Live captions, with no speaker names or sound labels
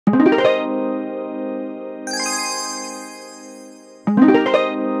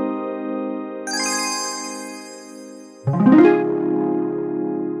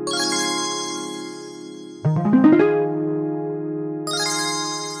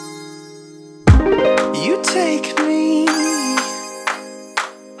take me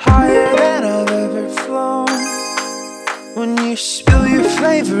higher than I've ever flown. When you spill your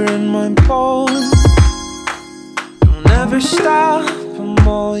flavor in my bowl, don't ever stop, I'm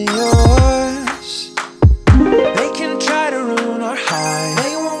all yours. They can try to ruin our high,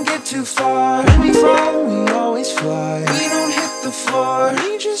 they won't get too far. When we fall, we always fly. We don't hit the floor,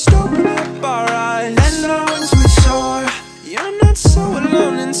 we just open up our eyes, and our wings we soar. You're not so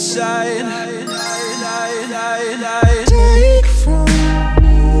alone inside. Take from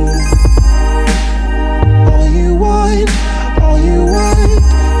me all you want, all you want.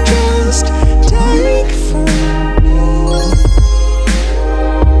 Just take from me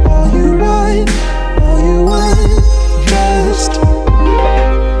all you want, all you want. Just take.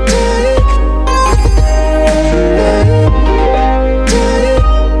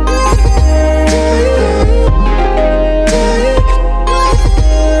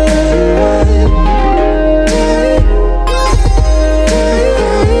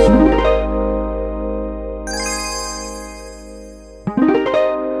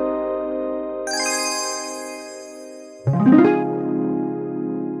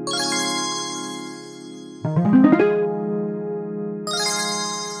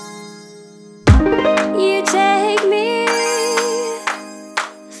 You take me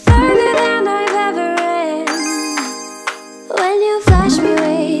further than I've ever been. When you flash me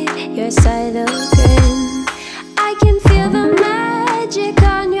with your subtle grin, I can feel the magic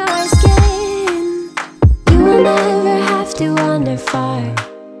on your skin. You will never have to wander far,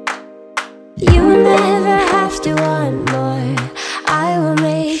 you will never have to want more. I will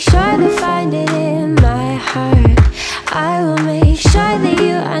make sure to find it in my heart. I will make sure that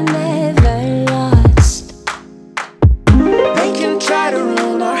you are never lost. They can try to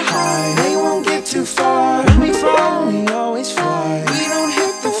ruin our high, they won't get too far. When we fall, we always fly. We don't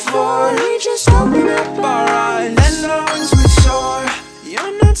hit the floor, we just open up our eyes, and our wings we soar.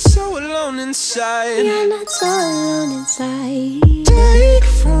 You're not so alone inside. You're not so alone inside.